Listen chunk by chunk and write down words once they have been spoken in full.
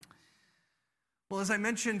Well, as I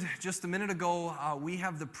mentioned just a minute ago, we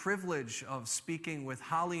have the privilege of speaking with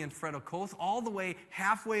Holly and Fred Okoth all the way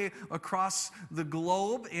halfway across the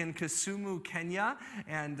globe in Kisumu, Kenya,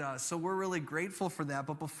 and so we're really grateful for that.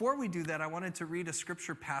 But before we do that, I wanted to read a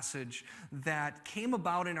scripture passage that came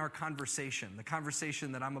about in our conversation, the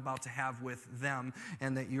conversation that I'm about to have with them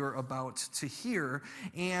and that you're about to hear,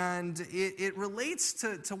 and it relates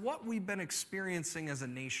to what we've been experiencing as a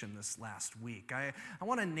nation this last week. I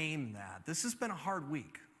want to name that. This has been a hard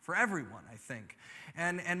week for everyone, I think.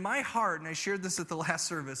 And my heart, and I shared this at the last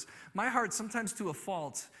service, my heart sometimes to a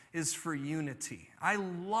fault is for unity. I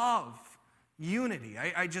love unity.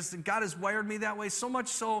 God has wired me that way, so much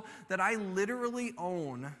so that I literally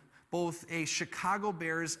own both a Chicago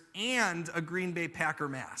Bears and a Green Bay Packer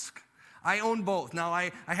mask. I own both. Now,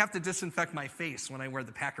 I have to disinfect my face when I wear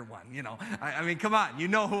the Packer one, you know. I mean, come on, you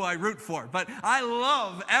know who I root for. But I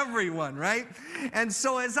love everyone, right? And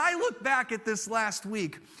so as I look back at this last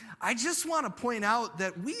week, I just want to point out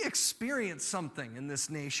that we experienced something in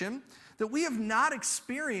this nation that we have not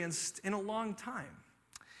experienced in a long time.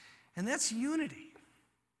 And that's unity.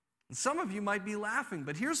 And some of you might be laughing,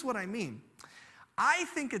 but here's what I mean. I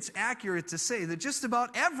think it's accurate to say that just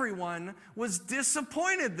about everyone was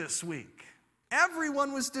disappointed this week.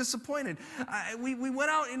 Everyone was disappointed. We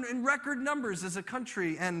went out in record numbers as a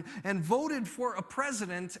country and voted for a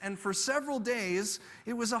president, and for several days,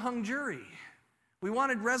 it was a hung jury. We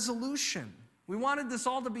wanted resolution. We wanted this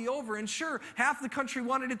all to be over, and sure, half the country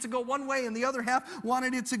wanted it to go one way and the other half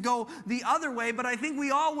wanted it to go the other way, but I think we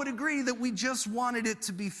all would agree that we just wanted it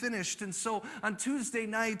to be finished. And so on Tuesday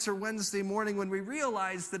night or Wednesday morning, when we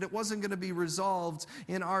realized that it wasn't going to be resolved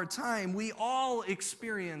in our time, we all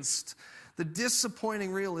experienced the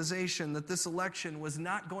disappointing realization that this election was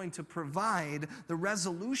not going to provide the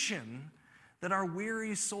resolution that our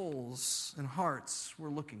weary souls and hearts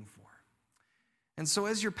were looking for. And so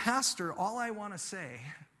as your pastor, all I want to say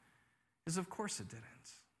is, of course it didn't.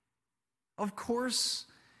 Of course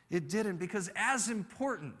it didn't, because as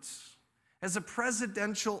important as a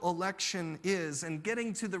presidential election is, and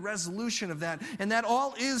getting to the resolution of that, and that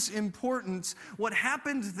all is important, what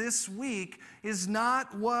happened this week is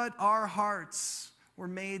not what our hearts were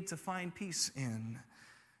made to find peace in.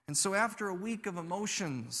 And so after a week of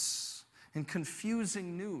emotions and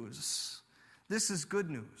confusing news, this is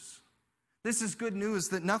good news. This is good news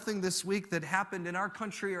that nothing this week that happened in our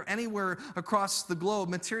country or anywhere across the globe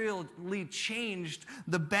materially changed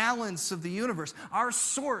the balance of the universe. Our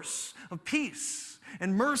source of peace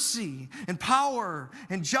and mercy and power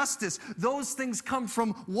and justice, those things come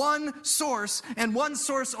from one source and one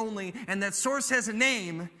source only, and that source has a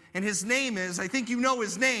name, and his name is, I think you know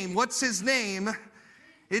his name. What's his name?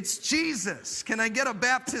 It's Jesus. Can I get a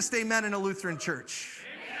Baptist amen in a Lutheran church?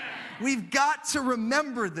 Amen. We've got to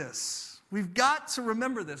remember this. We've got to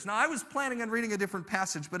remember this. Now, I was planning on reading a different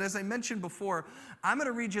passage, but as I mentioned before, I'm going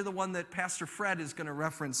to read you the one that Pastor Fred is going to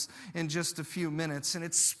reference in just a few minutes, and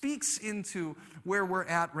it speaks into where we're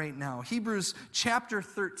at right now. Hebrews chapter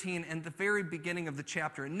 13 and the very beginning of the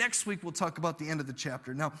chapter. And next week, we'll talk about the end of the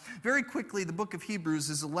chapter. Now, very quickly, the book of Hebrews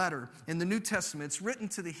is a letter in the New Testament. It's written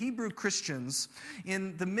to the Hebrew Christians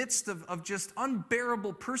in the midst of just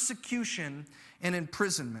unbearable persecution and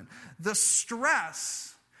imprisonment. The stress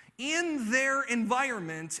in their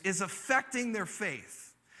environment is affecting their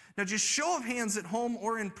faith. Now, just show of hands at home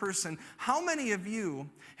or in person, how many of you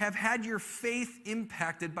have had your faith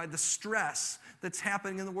impacted by the stress that's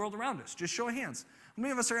happening in the world around us? Just show of hands. How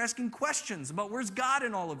many of us are asking questions about where's God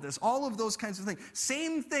in all of this? All of those kinds of things.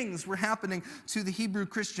 Same things were happening to the Hebrew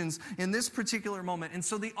Christians in this particular moment. And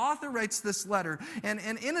so the author writes this letter, and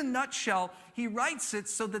in a nutshell, he writes it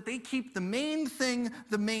so that they keep the main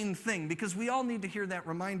thing, because we all need to hear that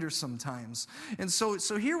reminder sometimes. And so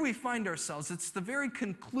here we find ourselves. It's the very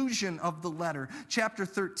conclusion of the letter, chapter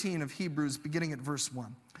 13 of Hebrews, beginning at verse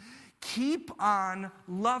 1. Keep on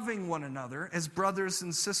loving one another as brothers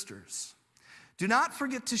and sisters. Do not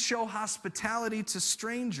forget to show hospitality to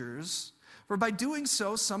strangers, for by doing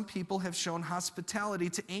so, some people have shown hospitality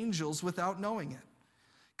to angels without knowing it.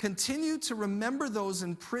 Continue to remember those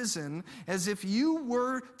in prison as if you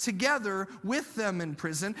were together with them in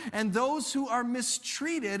prison, and those who are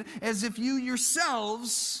mistreated as if you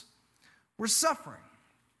yourselves were suffering.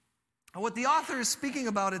 And what the author is speaking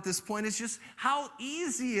about at this point is just how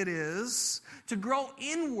easy it is to grow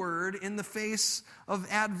inward in the face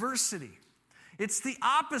of adversity. It's the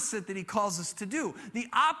opposite that he calls us to do. The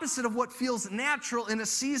opposite of what feels natural in a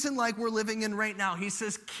season like we're living in right now. He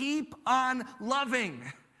says, keep on loving.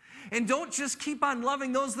 And don't just keep on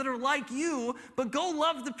loving those that are like you, but go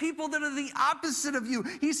love the people that are the opposite of you.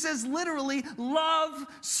 He says literally, love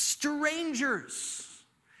strangers.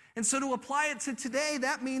 And so to apply it to today,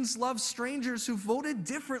 that means love strangers who voted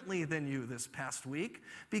differently than you this past week,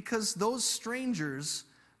 because those strangers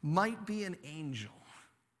might be an angel.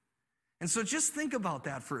 And so just think about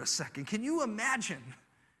that for a second. Can you imagine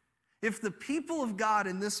if the people of God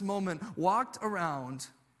in this moment walked around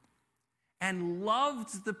and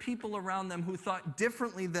loved the people around them who thought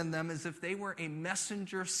differently than them as if they were a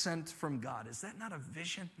messenger sent from God? Is that not a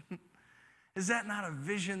vision? Is that not a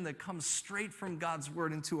vision that comes straight from God's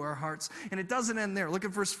word into our hearts? And it doesn't end there. Look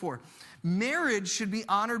at verse 4. Marriage should be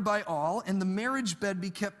honored by all, and the marriage bed be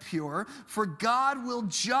kept pure, for God will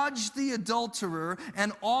judge the adulterer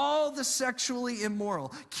and all the sexually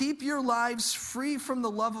immoral. Keep your lives free from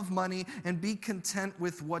the love of money and be content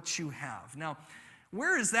with what you have. Now,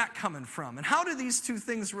 where is that coming from? And how do these two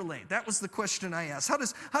things relate? That was the question I asked. How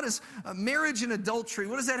does marriage and adultery,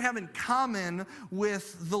 what does that have in common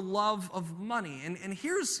with the love of money? And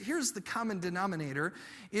here's the common denominator.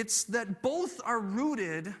 It's that both are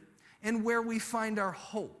rooted in where we find our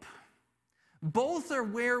hope. Both are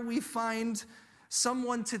where we find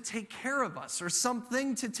someone to take care of us or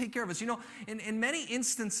something to take care of us. You know, in many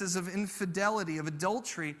instances of infidelity, of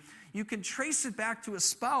adultery, you can trace it back to a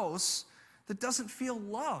spouse that doesn't feel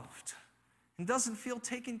loved and doesn't feel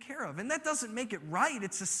taken care of. And that doesn't make it right.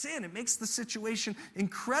 It's a sin. It makes the situation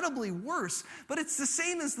incredibly worse. But it's the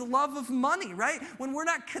same as the love of money, right? When we're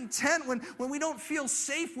not content, when we don't feel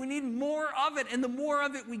safe, we need more of it. And the more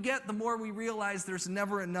of it we get, the more we realize there's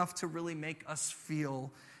never enough to really make us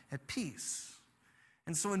feel at peace.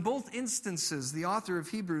 And so in both instances, the author of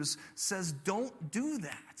Hebrews says, don't do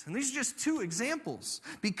that. And these are just two examples.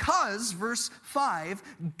 Because, verse 5,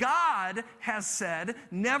 God has said,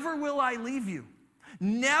 never will I leave you.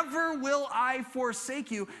 Never will I forsake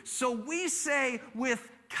you. So we say with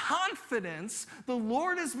confidence, the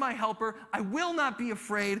Lord is my helper. I will not be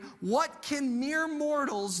afraid. What can mere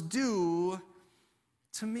mortals do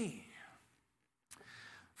to me?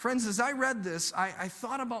 Friends, as I read this, I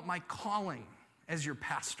thought about my calling as your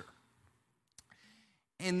pastor.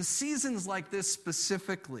 In seasons like this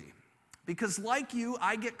specifically, because like you,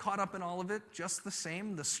 I get caught up in all of it just the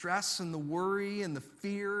same, the stress and the worry and the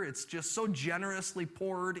fear. It's just so generously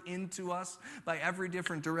poured into us by every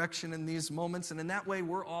different direction in these moments, and in that way,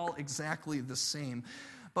 we're all exactly the same.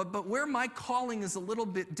 But where my calling is a little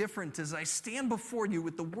bit different as I stand before you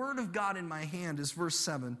with the word of God in my hand is verse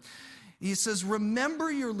 7. He says,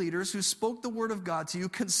 remember your leaders who spoke the word of God to you.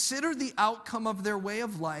 Consider the outcome of their way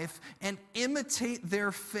of life and imitate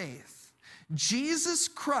their faith. Jesus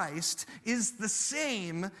Christ is the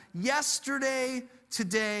same yesterday,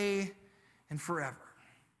 today, and forever.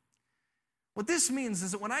 What this means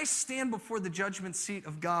is that when I stand before the judgment seat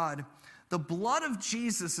of God, the blood of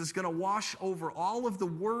Jesus is going to wash over all of the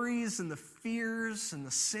worries and the fears and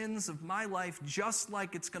the sins of my life, just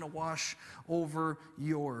like it's going to wash over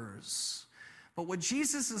yours. But what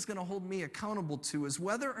Jesus is going to hold me accountable to is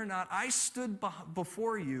whether or not I stood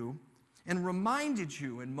before you and reminded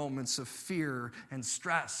you in moments of fear and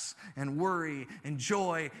stress and worry and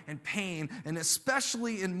joy and pain, and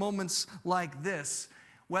especially in moments like this,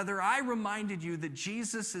 whether I reminded you that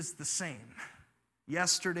Jesus is the same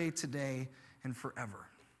yesterday, today, and forever.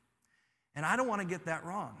 And I don't want to get that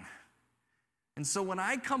wrong. And so when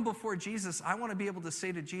I come before Jesus, I want to be able to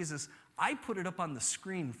say to Jesus, I put it up on the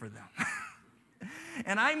screen for them.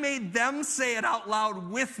 And I made them say it out loud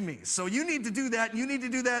with me. So you need to do that. You need to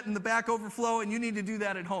do that in the back overflow, and you need to do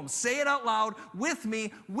that at home. Say it out loud with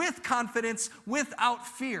me, with confidence, without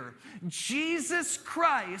fear. Jesus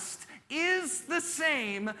Christ is the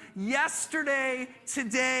same yesterday,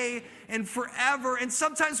 today, and forever. And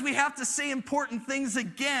sometimes we have to say important things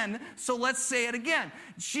again, so let's say it again.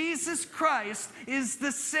 Jesus Christ is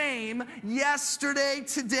the same yesterday,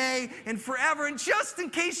 today, and forever. And just in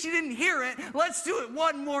case you didn't hear it, let's do it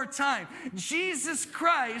one more time. Jesus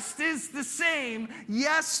Christ is the same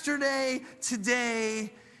yesterday,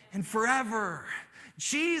 today, and forever.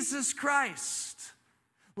 Jesus Christ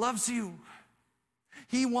loves you.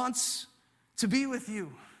 He wants to be with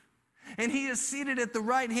you. And he is seated at the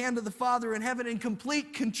right hand of the Father in heaven in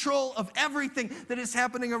complete control of everything that is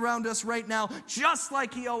happening around us right now, just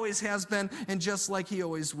like he always has been and just like he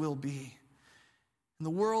always will be. And the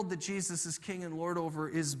world that Jesus is King and Lord over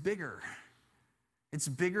is bigger. It's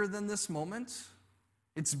bigger than this moment.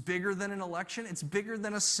 It's bigger than an election. It's bigger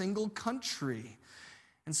than a single country.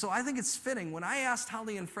 And so I think it's fitting. When I asked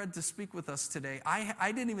Holly and Fred to speak with us today,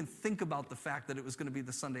 I didn't even think about the fact that it was going to be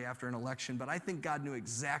the Sunday after an election, but I think God knew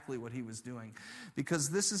exactly what he was doing,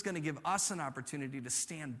 because this is going to give us an opportunity to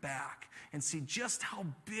stand back and see just how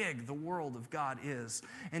big the world of God is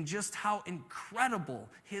and just how incredible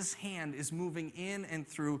his hand is moving in and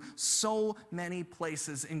through so many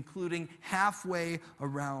places, including halfway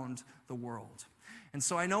around the world. And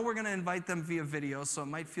so I know we're going to invite them via video, so it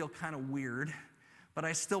might feel kind of weird, but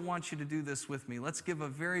I still want you to do this with me. Let's give a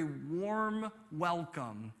very warm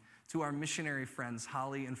welcome to our missionary friends,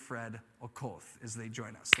 Holly and Fred Okoth, as they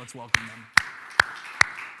join us. Let's welcome them.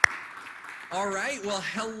 All right. Well,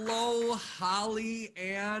 hello, Holly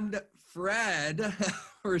and Fred.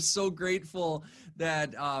 We're so grateful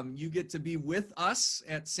that you get to be with us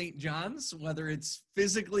at St. John's, whether it's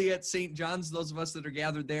physically at St. John's, those of us that are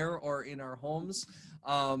gathered there, or in our homes.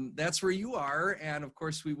 That's where you are. And of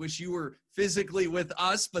course, we wish you were physically with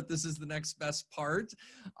us, but this is the next best part.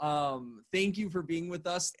 Thank you for being with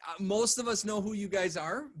us. Most of us know who you guys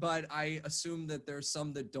are, but I assume that there's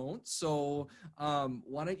some that don't. So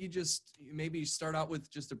why don't you just maybe start out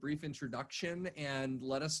with just a brief introduction and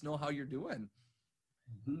let us know how you're doing.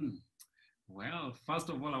 Mm-hmm. Well, first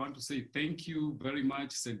of all, I want to say thank you very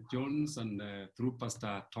much, St. John's, and through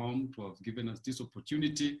Pastor Tom, to have given us this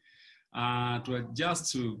opportunity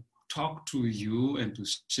to talk to you and to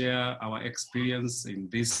share our experience in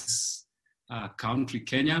this country,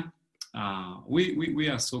 Kenya. We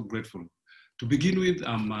are so grateful. To begin with,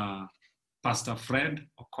 I'm Pastor Fred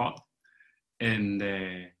Okoth, and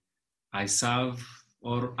I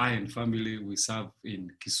and family, we serve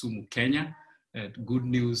in Kisumu, Kenya, at Good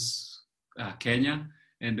News Kenya,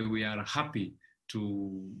 and we are happy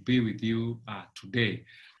to be with you today.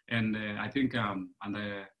 And I think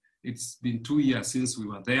it's been 2 years since we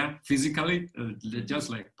were there physically, just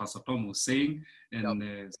like Pastor Tom was saying,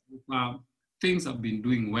 and things have been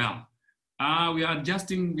doing well. We are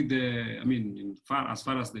adjusting with as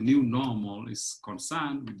far as the new normal is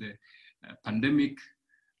concerned with the pandemic,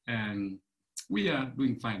 and we are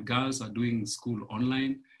doing fine. Girls are doing school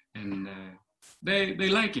online, and they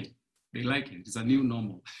like it. They like it. It's a new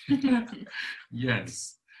normal.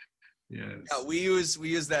 Yes. Yes. Yeah, we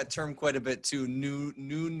use that term quite a bit too. New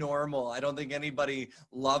normal. I don't think anybody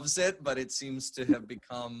loves it, but it seems to have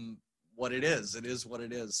become what it is. It is what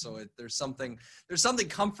it is. So there's something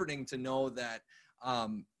comforting to know that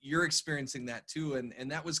you're experiencing that too.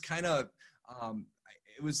 And that was kind of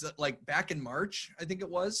it was like back in March, I think it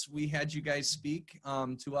was. We had you guys speak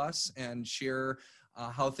to us and share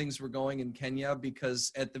how things were going in Kenya,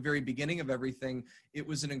 because at the very beginning of everything, it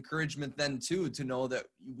was an encouragement then too, to know that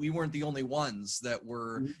we weren't the only ones that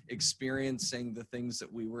were experiencing the things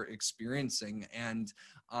that we were experiencing. And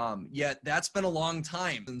yet that's been a long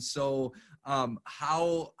time. And so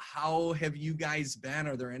how have you guys been?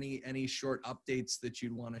 Are there any short updates that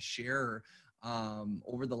you'd want to share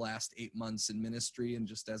over the last 8 months in ministry and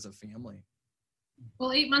just as a family?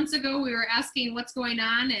 Well, 8 months ago, we were asking what's going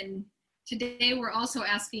on, and today we're also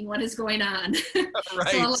asking what is going on.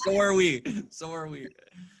 Right, so are we.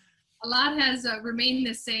 A lot has remained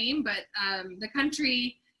the same, but the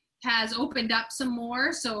country has opened up some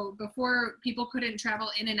more. So before, people couldn't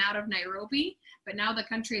travel in and out of Nairobi, but now the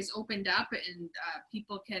country has opened up, and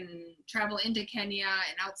people can travel into Kenya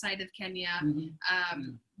and outside of Kenya.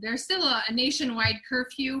 Mm-hmm. There's still a nationwide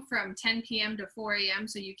curfew from 10 p.m. to 4 a.m.,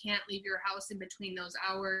 so you can't leave your house in between those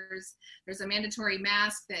hours. There's a mandatory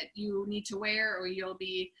mask that you need to wear, or you'll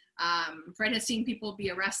be, Fred has seen people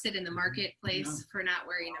be arrested in the marketplace for not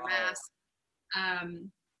wearing a mask.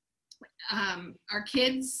 Our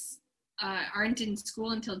kids aren't in school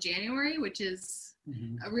until January, which is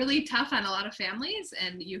really tough on a lot of families,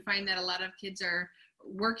 and you find that a lot of kids are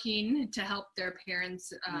working to help their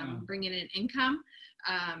parents bring in an income.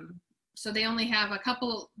 So they only have a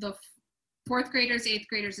couple, the 4th graders, 8th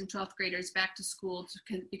graders, and 12th graders back to school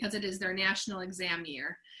because it is their national exam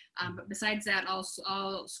year. But besides that, all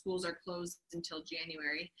schools are closed until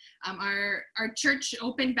January. Our church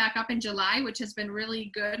opened back up in July, which has been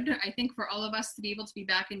really good, I think, for all of us to be able to be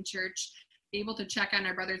back in church, be able to check on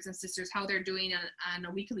our brothers and sisters, how they're doing on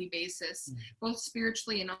a weekly basis, both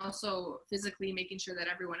spiritually and also physically, making sure that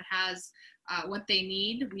everyone has what they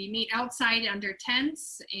need. We meet outside under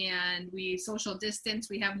tents, and we social distance.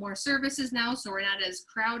 We have more services now, so we're not as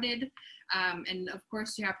crowded. And of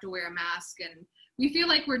course, you have to wear a mask. And we feel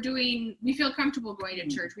like we feel comfortable going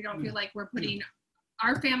to church. We don't feel like we're putting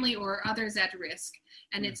our family or others at risk.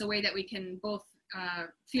 And it's a way that we can both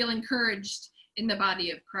feel encouraged in the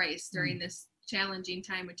body of Christ during this challenging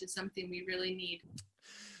time, which is something we really need.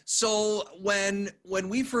 So when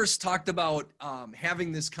we first talked about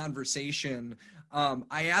having this conversation,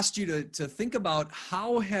 I asked you to think about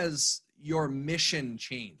how has your mission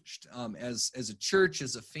changed as a church,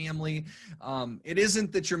 as a family. It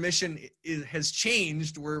isn't that your mission has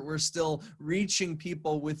changed. We're still reaching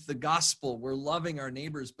people with the gospel. We're loving our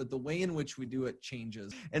neighbors, but the way in which we do it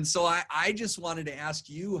changes. And so I just wanted to ask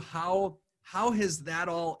you, how has that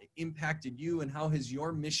all impacted you, and how has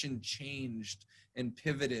your mission changed and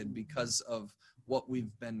pivoted because of what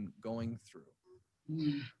we've been going through?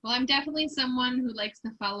 Well, I'm definitely someone who likes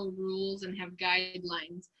to follow rules and have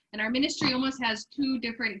guidelines. And our ministry almost has two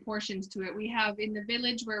different portions to it. We have in the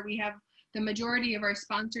village where we have the majority of our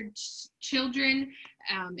sponsored children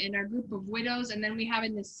and our group of widows. And then we have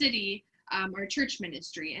in the city our church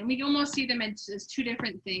ministry. And we almost see them as two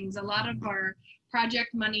different things. A lot of our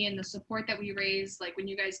project money and the support that we raise, like when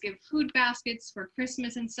you guys give food baskets for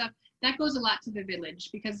Christmas and stuff, that goes a lot to the village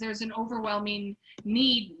because there's an overwhelming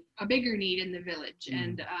need, a bigger need in the village.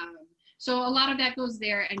 And so a lot of that goes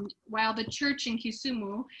there. And while the church in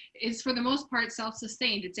Kisumu is for the most part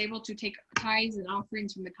self-sustained, it's able to take tithes and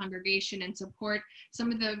offerings from the congregation and support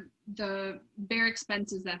some of the bare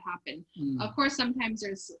expenses that happen. Of course, sometimes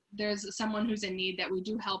there's someone who's in need that we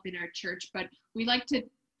do help in our church, but we like to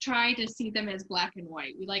try to see them as black and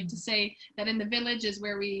white. We like to say that in the village is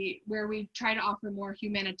where we try to offer more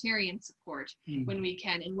humanitarian support when we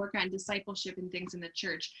can and work on discipleship and things in the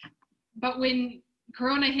church. But when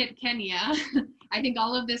Corona hit Kenya, I think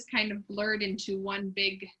all of this kind of blurred into one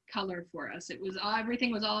big color for us.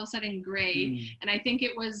 Everything was all of a sudden gray. And I think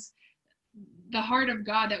it was the heart of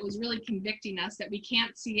God that was really convicting us that we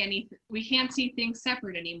can't see things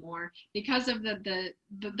separate anymore because of that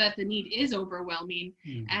the need is overwhelming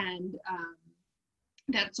and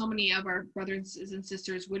that so many of our brothers and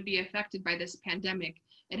sisters would be affected by this pandemic.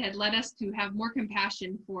 It had led us to have more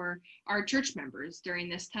compassion for our church members during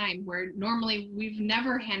this time, where normally we've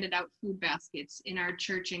never handed out food baskets in our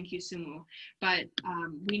church in Kisumu, but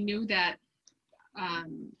we knew that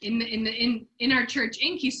in our church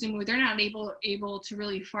in Kisumu, they're not able to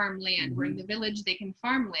really farm land. Where in the village they can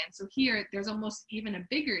farm land. So here there's almost even a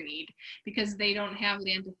bigger need because they don't have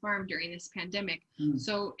land to farm during this pandemic.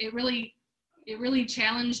 So it really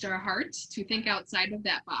challenged our hearts to think outside of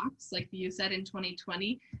that box, like you said, in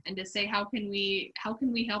 2020, and to say how can we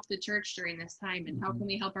help the church during this time, and how can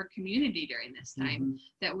we help our community during this time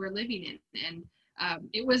that we're living in. And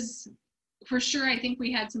it was, for sure, I think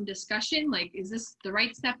we had some discussion, like, is this the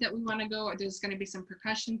right step that we want to go? Or there's going to be some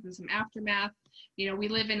repercussions and some aftermath. You know, we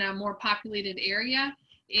live in a more populated area,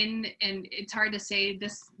 and it's hard to say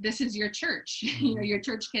this is your church. You know, your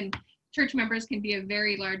church members can be a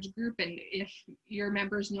very large group, and if your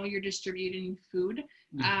members know you're distributing food,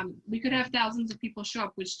 we could have thousands of people show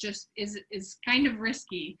up, which just is kind of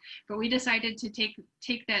risky. But we decided to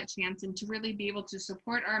take that chance and to really be able to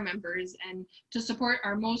support our members and to support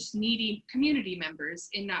our most needy community members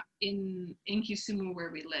in Kisumu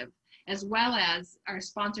where we live, as well as our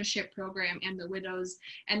sponsorship program and the widows.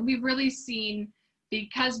 And we've really seen,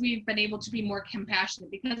 because we've been able to be more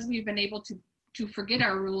compassionate, because we've been able to forget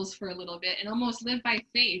our rules for a little bit and almost live by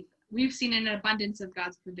faith, we've seen an abundance of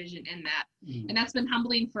God's provision in that. And that's been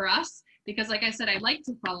humbling for us because, like I said, I like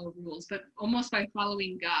to follow rules, but almost by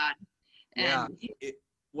following God. And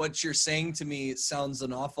what you're saying to me sounds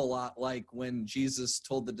an awful lot like when Jesus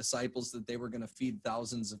told the disciples that they were going to feed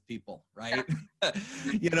thousands of people, right?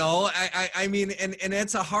 You know, I mean, and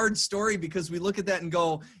it's a hard story because we look at that and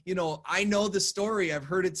go, you know, I know the story. I've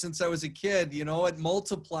heard it since I was a kid, you know, it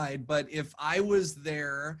multiplied. But if I was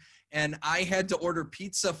there and I had to order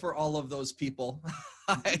pizza for all of those people,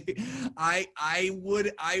 I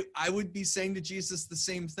would be saying to Jesus the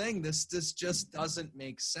same thing. This just doesn't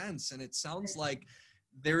make sense. And it sounds like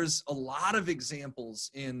there's a lot of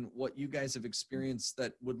examples in what you guys have experienced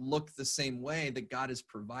that would look the same way that God has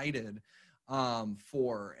provided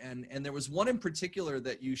for. And there was one in particular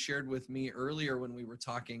that you shared with me earlier when we were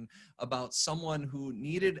talking about someone who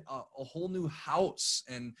needed a whole new house.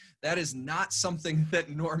 And that is not something that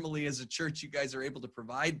normally as a church you guys are able to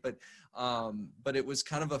provide, but it was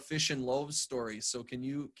kind of a fish and loaves story. So can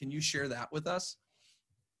you share that with us?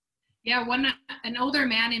 Yeah, an older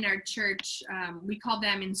man in our church, we call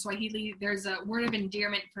them in Swahili, there's a word of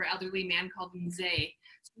endearment for elderly man called Mzee.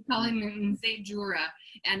 So we call him Mzee Jura.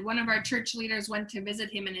 And one of our church leaders went to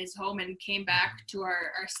visit him in his home and came back to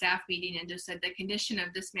our staff meeting and just said the condition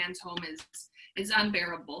of this man's home is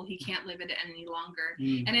unbearable. He can't live it any longer.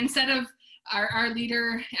 And instead of our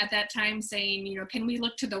leader at that time saying, you know, can we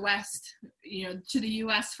look to the West, you know, to the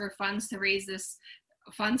US for funds to raise this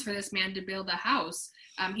funds for this man to build a house,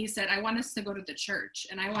 he said, I want us to go to the church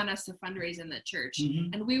and I want us to fundraise in the church.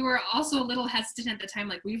 And we were also a little hesitant at the time,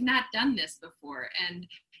 like, we've not done this before. And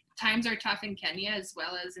times are tough in Kenya as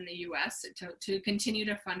well as in the US to continue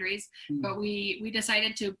to fundraise. But we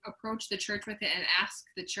decided to approach the church with it and ask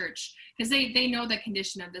the church, because they know the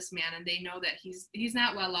condition of this man and they know that he's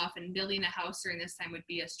not well off, and building a house during this time would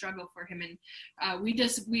be a struggle for him. And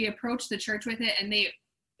we approached the church with it, and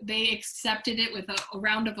they accepted it with a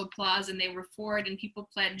round of applause, and they were for it, and people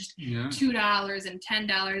pledged $2 and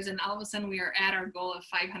 $10, and all of a sudden we are at our goal of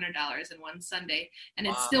 $500 in one Sunday, and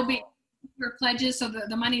it's still being for pledges, so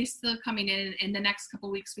the money is still coming in the next couple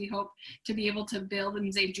of weeks. We hope to be able to build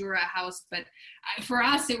in Zejura a house, but for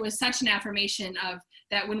us it was such an affirmation of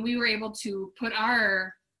that when we were able to put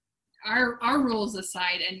our rules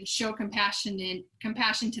aside and show compassion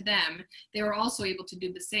to them, they were also able to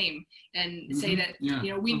do the same and say that,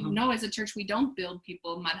 we know as a church we don't build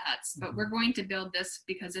people mud huts, but we're going to build this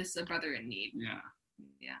because it's a brother in need.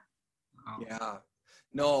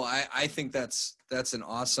 No, I think that's an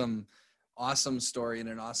awesome story and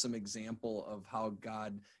an awesome example of how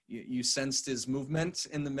God, you sensed his movement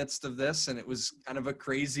in the midst of this, and it was kind of a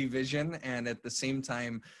crazy vision, and at the same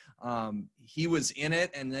time he was in it,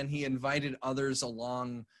 and then he invited others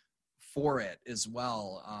along for it as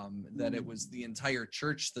well, that it was the entire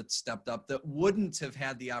church that stepped up that wouldn't have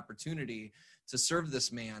had the opportunity to serve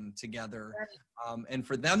this man together, and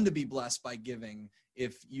for them to be blessed by giving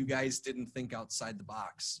if you guys didn't think outside the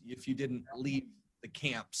box, if you didn't leave the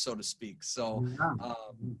camp, so to speak. So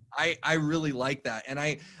I really like that. And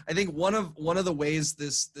I think one of the ways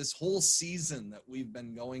this whole season that we've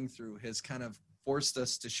been going through has kind of forced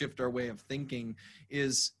us to shift our way of thinking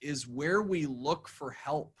is where we look for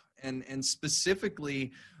help, and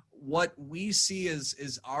specifically what we see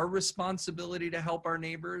is our responsibility to help our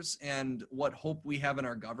neighbors and what hope we have in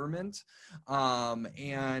our government.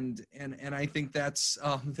 And I think that's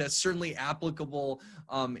certainly applicable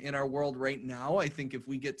in our world right now. I think if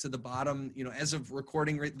we get to the bottom, as of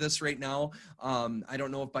recording this right now, I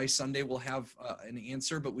don't know if by Sunday we'll have an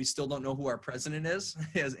answer, but we still don't know who our president is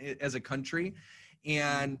as a country.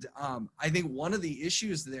 And I think one of the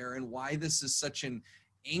issues there, and why this is such an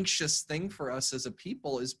anxious thing for us as a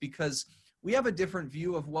people, is because we have a different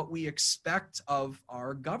view of what we expect of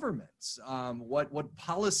our governments, what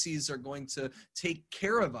policies are going to take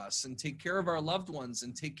care of us and take care of our loved ones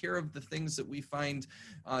and take care of the things that we find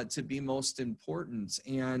to be most important.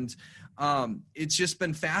 And it's just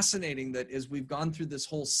been fascinating that as we've gone through this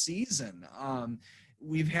whole season,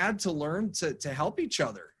 we've had to learn to help each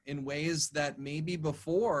other in ways that maybe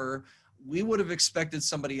before we would have expected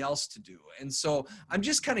somebody else to do. And so I'm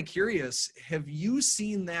just kind of curious, have you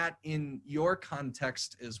seen that in your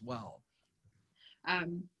context as well?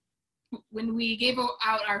 When we gave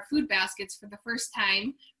out our food baskets for the first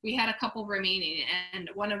time, we had a couple remaining, and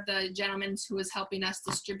one of the gentlemen who was helping us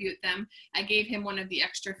distribute them, I gave him one of the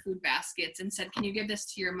extra food baskets and said, can you give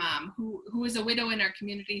this to your mom, who is a widow in our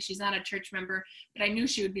community? She's not a church member, but I knew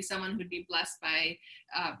she would be someone who'd be blessed by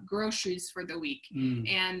groceries for the week.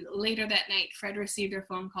 And later that night, Fred received a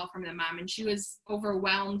phone call from the mom, and she was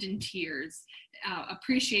overwhelmed in tears,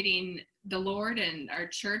 appreciating the Lord and our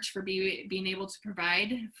church for being able to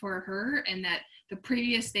provide for her. And that the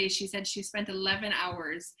previous day, she said she spent 11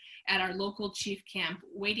 hours at our local chief camp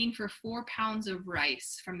waiting for 4 pounds of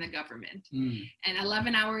rice from the government. And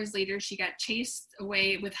 11 hours later, she got chased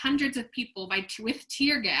away with hundreds of people with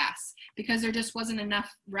tear gas because there just wasn't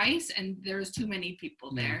enough rice and there was too many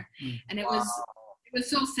people there. And it was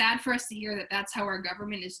so sad for us to hear that that's how our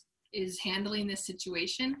government is handling this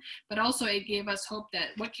situation, but also it gave us hope that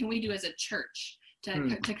what can we do as a church to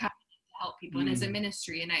come to help people and as a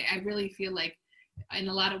ministry. And I really feel like in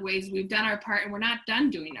a lot of ways we've done our part, and we're not done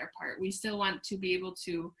doing our part. We still want to be able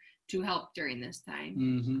to help during this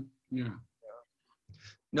time.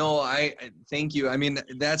 No, I thank you. I mean,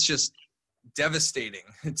 that's just devastating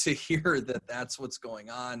to hear that that's what's going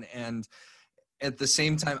on. And at the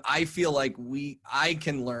same time, I feel like I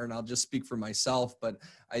can learn, I'll just speak for myself, but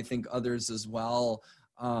I think others as well,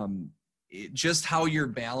 just how you're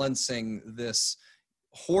balancing this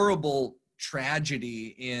horrible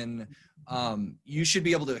tragedy in, you should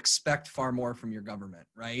be able to expect far more from your government,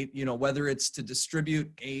 right? Whether it's to distribute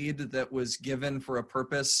aid that was given for a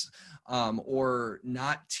purpose, or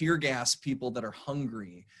not tear gas people that are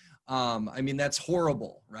hungry. I mean, that's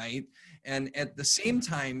horrible, right? And at the same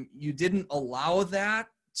time, you didn't allow that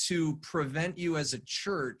to prevent you as a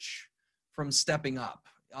church from stepping up.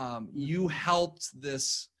 You helped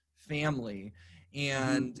this family.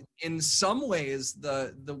 And in some ways,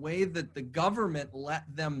 the way that the government let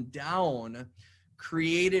them down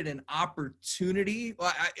created an opportunity.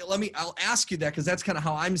 Well, I'll ask you that, because that's kind of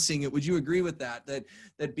how I'm seeing it. Would you agree with that?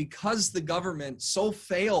 That because the government so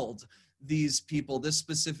failed these people, this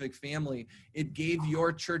specific family, it gave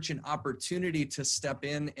your church an opportunity to step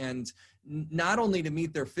in and not only to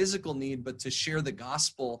meet their physical need, but to share the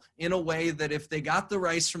gospel in a way that if they got the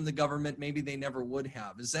rice from the government, maybe they never would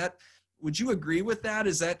have. Would you agree with that?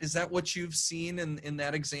 Is that what you've seen in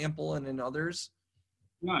that example and in others?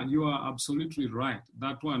 Yeah, you are absolutely right.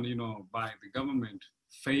 That one, by the government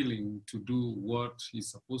failing to do what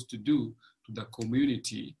it's supposed to do to the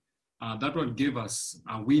community, that one gave us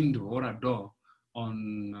a window or a door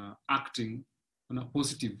on acting in a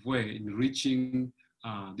positive way in reaching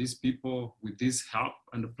these people with this help,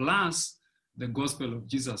 and plus the gospel of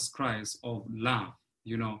Jesus Christ of love,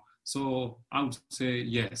 So I would say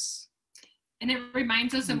yes. And it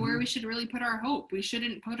reminds us of where we should really put our hope. We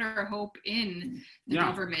shouldn't put our hope in the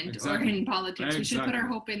government or in politics. We should put our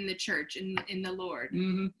hope in the church, in the Lord.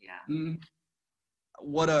 Mm-hmm. Yeah. Mm-hmm.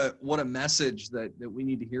 What a message that we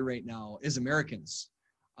need to hear right now as Americans,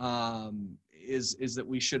 is that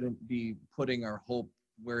we shouldn't be putting our hope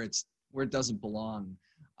where it doesn't belong.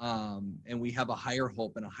 And we have a higher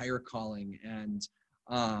hope and a higher calling, and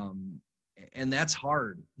that's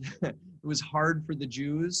hard. It was hard for the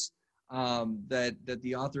Jews. That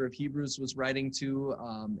the author of Hebrews was writing to.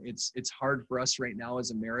 It's hard for us right now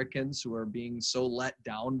as Americans who are being so let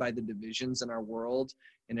down by the divisions in our world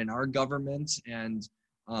and in our government. And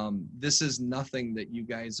this is nothing that you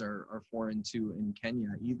guys are foreign to in Kenya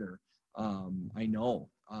either. I know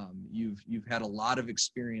you've had a lot of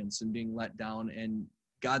experience in being let down, and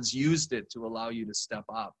God's used it to allow you to step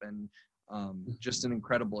up. And just an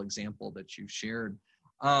incredible example that you've shared.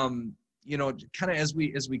 Kind of as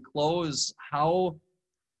we close, how,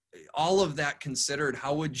 all of that considered,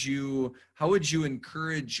 how would you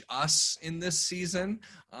encourage us in this season?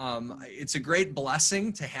 It's a great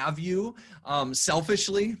blessing to have you,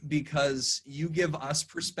 selfishly, because you give us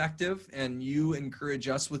perspective and you encourage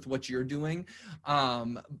us with what you're doing.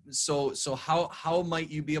 So how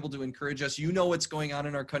might you be able to encourage us? You know what's going on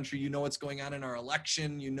in our country. You know what's going on in our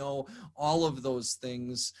election. You know all of those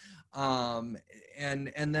things. And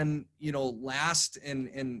then, last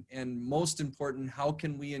and most important, how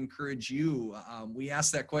can we encourage you? We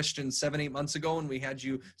asked that question 7-8 months ago when we had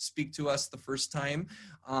you speak to us the first time.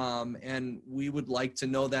 And we would like to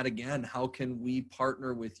know that again. How can we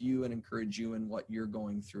partner with you and encourage you in what you're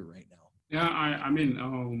going through right now? Yeah, I mean,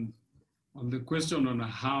 on the question on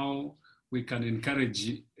how we can encourage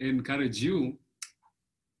you,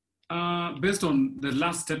 based on the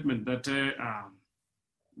last statement that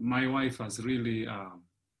my wife has really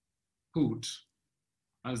put,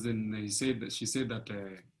 as in she said that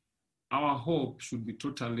our hope should be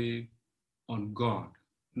totally on God,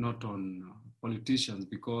 not on politicians,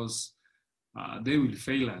 because they will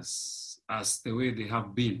fail us as the way they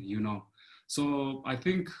have been, So I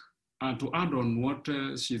think to add on what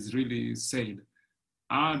she's really said,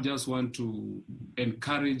 I just want to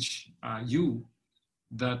encourage you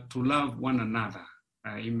that to love one another.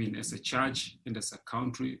 I mean, as a church and as a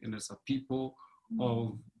country and as a people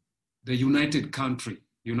of the united country,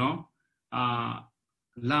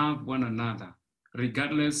 love one another,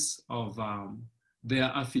 regardless of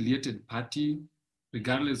their affiliated party,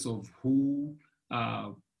 regardless of who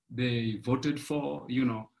they voted for.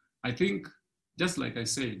 I think, just like I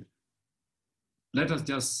said, let us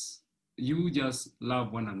just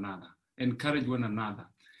love one another, encourage one another,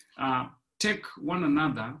 take one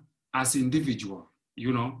another as individual.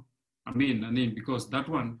 Because that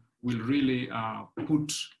one will really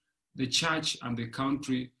put the church and the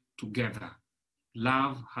country together.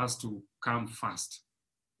 Love has to come first,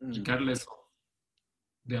 regardless of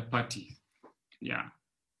their party. Yeah.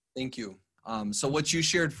 Thank you. So what you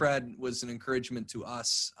shared, Fred, was an encouragement to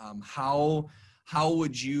us. How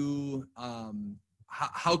would you,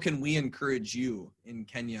 how can we encourage you in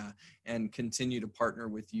Kenya and continue to partner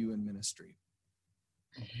with you in ministry?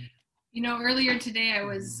 Earlier today I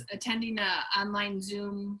was attending an online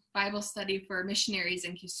Zoom Bible study for missionaries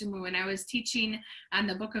in Kisumu, and I was teaching on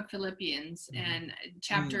the book of Philippians and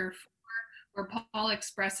chapter 4, where Paul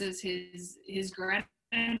expresses his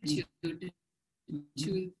gratitude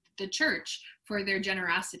to the church for their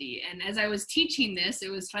generosity. And as I was teaching this,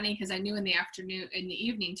 it was funny because I knew in the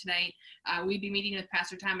evening tonight, we'd be meeting with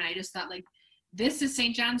Pastor Tom, and I just thought, this is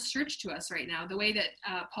St. John's Church to us right now. The way that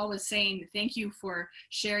Paul was saying, thank you for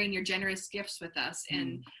sharing your generous gifts with us.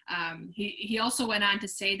 And he also went on to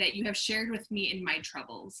say that you have shared with me in my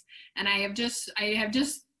troubles. And I have just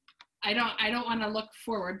I don't want to look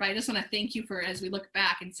forward, but I just want to thank you for, as we look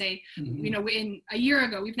back and say, Mhm. you know, in a year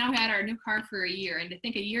ago, we've now had our new car for a year, and to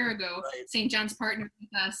think a year ago, Right. St. John's partnered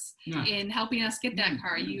with us Yeah. in helping us get that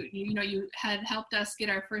car. Mhm. You know, you had helped us get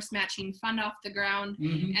our first matching fund off the ground,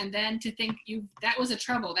 Mhm. and then to think that was a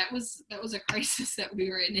trouble, that was a crisis that we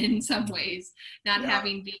were in some ways, not Yeah.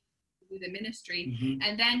 having been through the ministry, Mhm.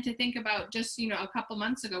 and then to think about just, you know, a couple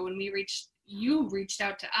months ago when you reached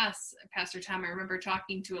out to us, Pastor Tom. I remember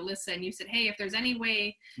talking to Alyssa, and you said, "Hey, if there's any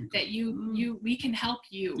way that we can help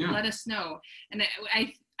you, Yeah. let us know." And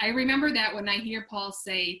I remember that when I hear Paul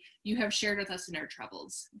say, "You have shared with us in our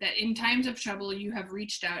troubles," that in times of trouble you have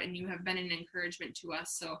reached out and you have been an encouragement to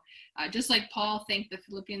us. So just like Paul thanked the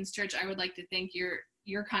Philippians church, I would like to thank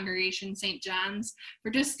your congregation, St. John's, for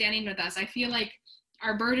just standing with us. I feel like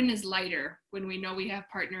our burden is lighter when we know we have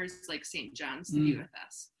partners like St. John's to be with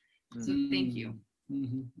us. So thank you.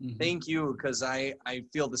 Mhm. Mhm. Thank you, because I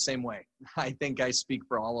feel the same way. I think I speak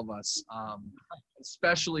for all of us,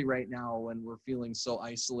 especially right now when we're feeling so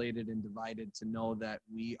isolated and divided, to know that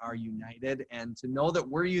we are united, and to know that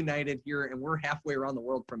we're united here and we're halfway around the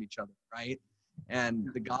world from each other, right?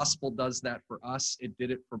 And the gospel does that for us. It did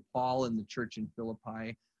it for Paul and the church in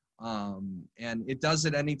Philippi. And it does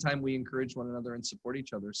it anytime we encourage one another and support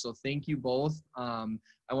each other. So thank you both.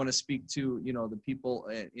 I want to speak to, you know, the people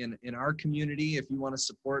in our community. If you want to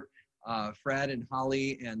support Fred and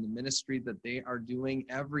Holly and the ministry that they are doing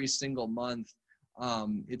every single month,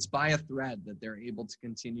 it's by a thread that they're able to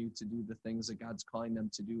continue to do the things that God's calling them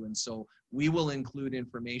to do. And so we will include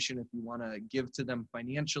information if you want to give to them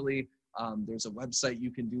financially. There's a website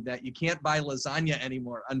you can do that. You can't buy lasagna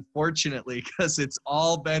anymore, unfortunately, because it's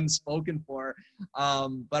all been spoken for.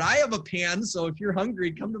 But I have a pan, so if you're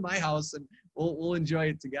hungry, come to my house and we'll enjoy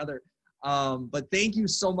it together. But thank you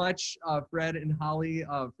so much, Fred and Holly,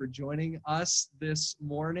 for joining us this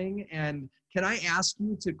morning. And can I ask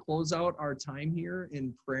you to close out our time here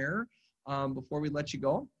in prayer before we let you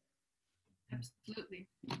go? Absolutely.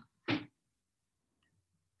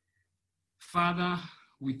 Father,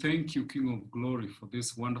 we thank you, King of Glory, for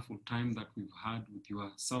this wonderful time that we've had with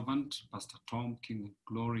your servant, Pastor Tom, King of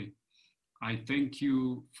Glory. I thank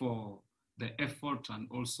you for the effort and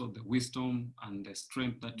also the wisdom and the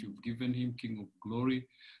strength that you've given him, King of Glory,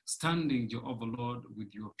 standing, Jehovah Lord,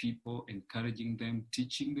 with your people, encouraging them,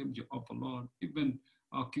 teaching them, Jehovah Lord, even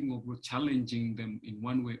our King of Glory, challenging them in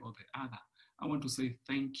one way or the other. I want to say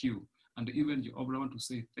thank you. And even Jehovah, I want to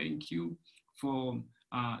say thank you for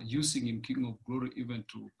using him, King of Glory, even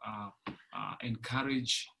to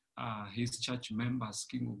encourage his church members,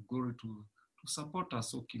 King of Glory, to support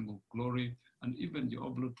us, O King of Glory, and even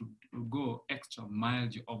Jehovah Lord, to go extra mile,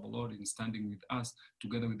 Jehovah Lord, in standing with us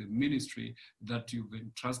together with the ministry that you've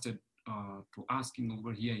entrusted to us, King of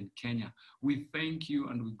Glory, here in Kenya. We thank you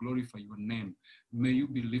and we glorify your name. May you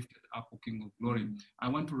be lifted up, O King of Glory. I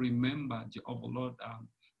want to remember, Jehovah Lord,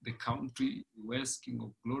 the country, West, King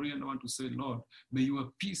of Glory, and I want to say, Lord, may your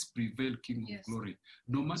peace prevail, King of Glory.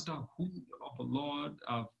 No matter who, Jehovah Lord,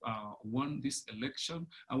 have won this election,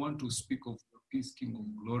 I want to speak of peace, King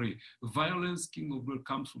of Glory. Violence, King of Glory,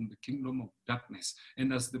 comes from the kingdom of darkness.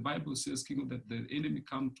 And as the Bible says, King of that the enemy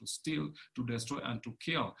comes to steal, to destroy, and to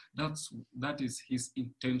kill. That is his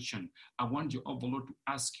intention. I want you, Jehovah Lord, to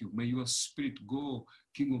ask you, may your spirit go,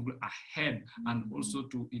 King of Glory, ahead and also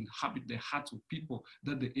to inhabit the hearts of people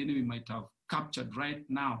that the enemy might have captured right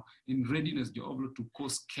now in readiness, Jehovah, to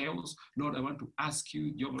cause chaos. Lord, I want to ask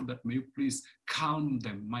you, Jehovah, that may you please calm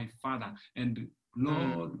them, my Father, and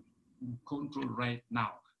Lord, control right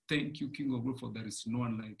now. Thank you, King of Glory, for there is no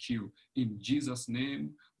one like you. In Jesus'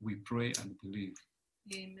 name, we pray and believe.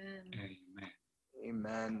 Amen. Amen.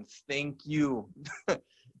 Amen. Thank you.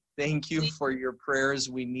 Thank you for your prayers.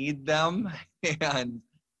 We need them. And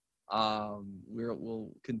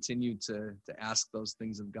we'll continue to ask those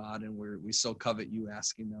things of God, and we so covet you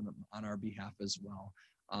asking them on our behalf as well.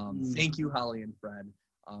 Thank you, Holly and Fred.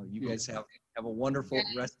 You guys have a wonderful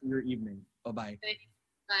rest of your evening. Bye-bye.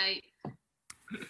 Bye.